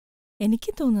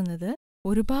എനിക്ക് തോന്നുന്നത്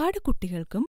ഒരുപാട്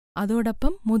കുട്ടികൾക്കും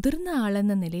അതോടൊപ്പം മുതിർന്ന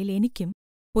ആളെന്ന നിലയിൽ എനിക്കും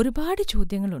ഒരുപാട്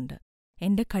ചോദ്യങ്ങളുണ്ട്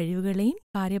എന്റെ കഴിവുകളെയും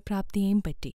കാര്യപ്രാപ്തിയെയും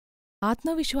പറ്റി.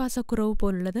 ആത്മവിശ്വാസക്കുറവ്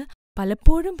പോലുള്ളത്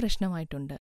പലപ്പോഴും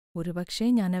പ്രശ്നമായിട്ടുണ്ട്. ഒരുപക്ഷെ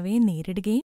ഞാനവയെ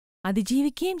നേരിടുകയും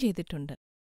അതിജീവിക്കുകയും ചെയ്തിട്ടുണ്ട്.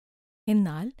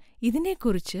 എന്നാൽ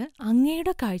ഇതിനെക്കുറിച്ച്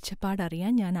അങ്ങയുടെ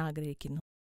കാഴ്ചപ്പാടറിയാൻ ഞാൻ ആഗ്രഹിക്കുന്നു.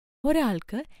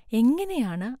 ഒരാൾക്ക്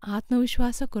എങ്ങനെയാണ്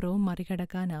ആത്മവിശ്വാസക്കുറവ്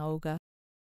മറികടക്കാനാവുക,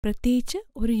 പ്രത്യേകിച്ച്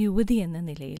ഒരു യുവതി എന്ന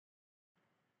നിലയിൽ?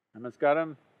 നമസ്കാരം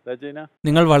രചന.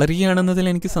 നിങ്ങൾ വളരുകയാണെന്നതിൽ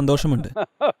എനിക്ക് സന്തോഷമുണ്ട്.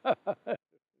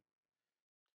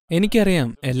 എനിക്കറിയാം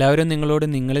എല്ലാവരും നിങ്ങളോട്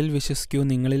നിങ്ങളിൽ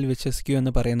വിശ്വസിക്കൂ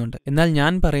എന്ന് പറയുന്നുണ്ട്. എന്നാൽ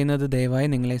ഞാൻ പറയുന്നത് ദയവായി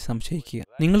നിങ്ങളെ സംശയിക്കുക.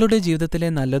 നിങ്ങളുടെ ജീവിതത്തിലെ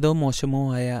നല്ലതോ മോശമോ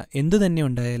ആയ എന്തു തന്നെ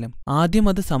ഉണ്ടായാലും ആദ്യം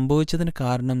അത് സംഭവിച്ചതിന്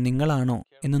കാരണം നിങ്ങളാണോ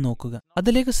എന്ന് നോക്കുക.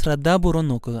 അതിലേക്ക് ശ്രദ്ധാപൂർവം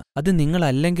നോക്കുക. അത്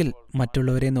നിങ്ങളല്ലെങ്കിൽ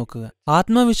മറ്റുള്ളവരെ നോക്കുക.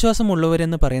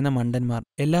 ആത്മവിശ്വാസമുള്ളവരെന്ന് പറയുന്ന മണ്ടന്മാർ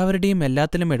എല്ലാവരുടെയും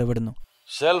എല്ലാത്തിലും ഇടപെടുന്നു.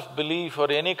 Self belief or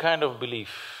any kind of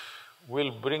belief will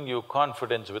bring you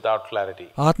confidence without clarity.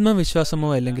 ആത്മവിശ്വാസമോ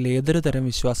അല്ലെങ്കിൽ ഏതൊരു തരം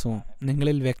വിശ്വാസമോ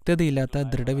നിങ്ങളിൽ വ്യക്തതയില്ലാത്ത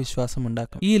ദൃഢവിശ്വാസം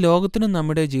ഉണ്ടാക്കും. ഈ ലോകത്തിനും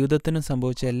നമ്മുടെ ജീവിതത്തിനും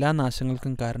സംഭവിച്ച എല്ലാ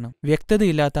നാശങ്ങൾക്കും കാരണം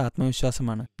വ്യക്തതയില്ലാത്ത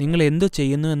ആത്മവിശ്വാസമാണ്. നിങ്ങൾ എന്തു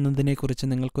ചെയ്യുന്നു എന്നതിനെക്കുറിച്ച്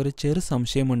നിങ്ങൾക്കൊരു ചെറു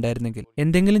സംശയം ഉണ്ടായിരുന്നെങ്കിൽ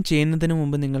എന്തെങ്കിലും ചെയ്യുന്നതിന്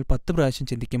മുമ്പ് നിങ്ങൾ 10 പ്രാവശ്യം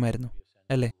ചിന്തിക്കുമായിരുന്നു,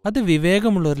 അല്ലേ? അത്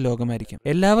വിവേകമുള്ള ഒരു ലോകമായിരിക്കും.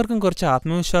 എല്ലാവർക്കും കുറച്ച്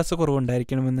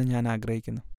ആത്മവിശ്വാസക്കുറവുണ്ടായിരിക്കണമെന്ന് ഞാൻ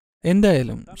ആഗ്രഹിക്കുന്നു.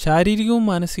 എന്തായാലും ശാരീരികവും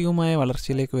മാനസികവുമായ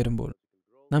വളർച്ചയിലേക്ക് വരുമ്പോൾ,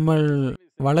 നമ്മൾ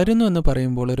വളരുന്നു എന്ന്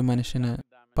പറയുമ്പോൾ ഒരു മനുഷ്യന്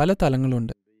പല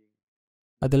തലങ്ങളുണ്ട്.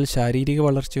 അതിൽ ശാരീരിക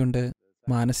വളർച്ചയുണ്ട്,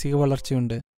 മാനസിക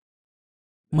വളർച്ചയുണ്ട്,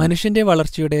 മനുഷ്യന്റെ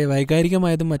വളർച്ചയുടെ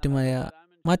വൈകാരികമായതും മറ്റുമായ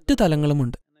മറ്റു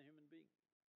തലങ്ങളുമുണ്ട്.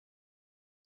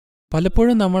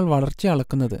 പലപ്പോഴും നമ്മൾ വളർച്ച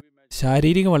അളക്കുന്നത്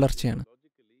ശാരീരിക വളർച്ചയാണ്.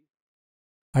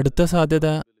 അടുത്ത സാധ്യത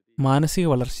മാനസിക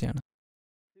വളർച്ചയാണ്.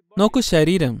 നോക്കൂ,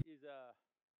 ശരീരം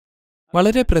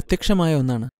വളരെ പ്രത്യക്ഷമായ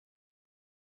ഒന്നാണ്.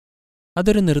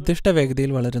 അതൊരു നിർദ്ദിഷ്ട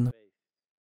വേഗതയിൽ വളരുന്നു.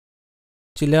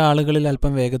 ചില ആളുകളിൽ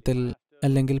അല്പം വേഗത്തിൽ,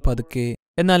 അല്ലെങ്കിൽ പതുക്കെ,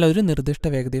 എന്നാൽ ഒരു നിർദ്ദിഷ്ട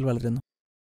വേഗതയിൽ വളരുന്നു.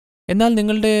 എന്നാൽ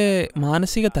നിങ്ങളുടെ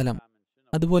മാനസിക തലം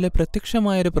അതുപോലെ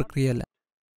പ്രത്യക്ഷമായൊരു പ്രക്രിയയല്ല,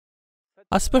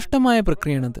 അസ്പഷ്ടമായ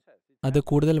പ്രക്രിയയാണത്. അത്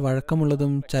കൂടുതൽ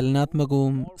വഴക്കമുള്ളതും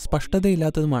ചലനാത്മകവും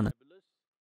സ്പഷ്ടതയില്ലാത്തതുമാണ്.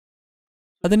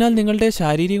 അതിനാൽ നിങ്ങളുടെ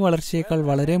ശാരീരിക വളർച്ചയേക്കാൾ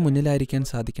വളരെ മുന്നിലായിരിക്കാൻ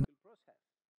സാധിക്കണം.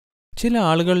 ചില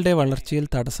ആളുകളുടെ വളർച്ചയിൽ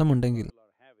തടസ്സമുണ്ടെങ്കിൽ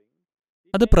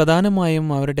അത് പ്രധാനമായും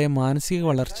അവരുടെ മാനസിക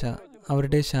വളർച്ച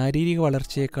അവരുടെ ശാരീരിക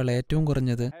വളർച്ചയേക്കാൾ ഏറ്റവും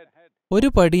കുറഞ്ഞത് ഒരു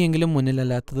പടിയെങ്കിലും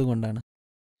മുന്നിലല്ലാത്തതുകൊണ്ടാണ്.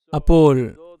 അപ്പോൾ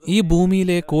ഈ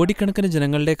ഭൂമിയിലെ കോടിക്കണക്കിന്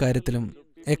ജനങ്ങളുടെ കാര്യത്തിലും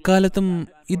എക്കാലത്തും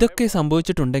ഇതൊക്കെ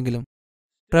സംഭവിച്ചിട്ടുണ്ടെങ്കിലും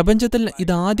പ്രപഞ്ചത്തിൽ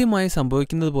ഇതാദ്യമായി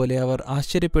സംഭവിക്കുന്നത് പോലെ അവർ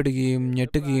ആശ്ചര്യപ്പെടുകയും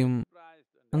ഞെട്ടുകയും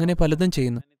അങ്ങനെ പലതും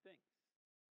ചെയ്യുന്നു.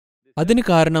 അതിന്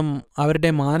കാരണം അവരുടെ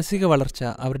മാനസിക വളർച്ച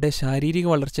അവരുടെ ശാരീരിക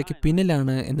വളർച്ചയ്ക്ക്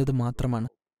പിന്നിലാണ് എന്നത് മാത്രമാണ്.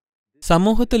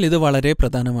 സമൂഹത്തിൽ ഇത് വളരെ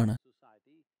പ്രധാനമാണ്.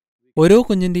 ഓരോ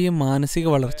കുഞ്ഞിന്റെയും മാനസിക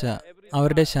വളർച്ച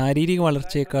അവരുടെ ശാരീരിക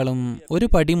വളർച്ചയെക്കാളും ഒരു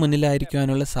പടി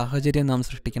മുന്നിലായിരിക്കാനുള്ള സാഹചര്യം നാം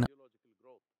സൃഷ്ടിക്കണം.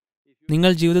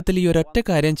 നിങ്ങൾ ജീവിതത്തിൽ ഈ ഒരൊറ്റ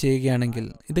കാര്യം ചെയ്യുകയാണെങ്കിൽ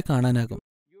ഇത് കാണാനാകും.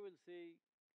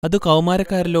 അത്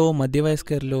കൗമാരക്കാരിലോ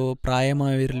മധ്യവയസ്കരിലോ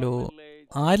പ്രായമായവരിലോ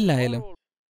ആരിലായാലും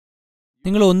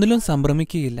നിങ്ങൾ ഒന്നിലും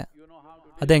സംഭ്രമിക്കുകയില്ല.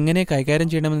 അതെങ്ങനെ കൈകാര്യം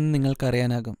ചെയ്യണമെന്ന്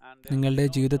നിങ്ങൾക്കറിയാനാകും. നിങ്ങളുടെ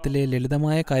ജീവിതത്തിലെ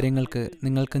ലളിതമായ കാര്യങ്ങൾക്ക്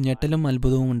നിങ്ങൾക്ക് ഞെട്ടലും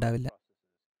അത്ഭുതവും ഉണ്ടാവില്ല.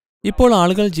 ഇപ്പോൾ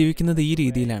ആളുകൾ ജീവിക്കുന്നത് ഈ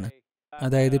രീതിയിലാണ്.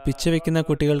 അതായത് പിച്ചവെക്കുന്ന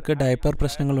കുട്ടികൾക്ക് ഡയപ്പർ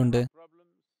പ്രശ്നങ്ങളുണ്ട്,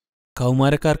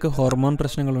 കൗമാരക്കാർക്ക് ഹോർമോൺ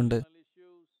പ്രശ്നങ്ങളുണ്ട്,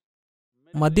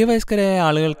 മധ്യവയസ്കരായ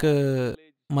ആളുകൾക്ക്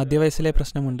മധ്യവയസ്സിലെ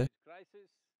പ്രശ്നമുണ്ട്,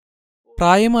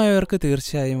 പ്രായമായവർക്ക്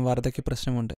തീർച്ചയായും വാർദ്ധക്യ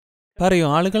പ്രശ്നമുണ്ട്. പറയൂ,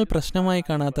 ആളുകൾ പ്രശ്നമായി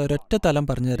കാണാത്ത ഒരൊറ്റ തലം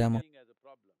പറഞ്ഞു തരാമോ?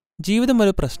 ജീവിതം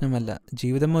ഒരു പ്രശ്നമല്ല,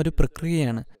 ജീവിതം ഒരു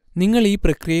പ്രക്രിയയാണ്. നിങ്ങൾ ഈ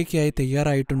പ്രക്രിയയ്ക്കായി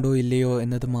തയ്യാറായിട്ടുണ്ടോ ഇല്ലയോ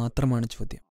എന്നത് മാത്രമാണ്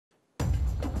ചോദ്യം.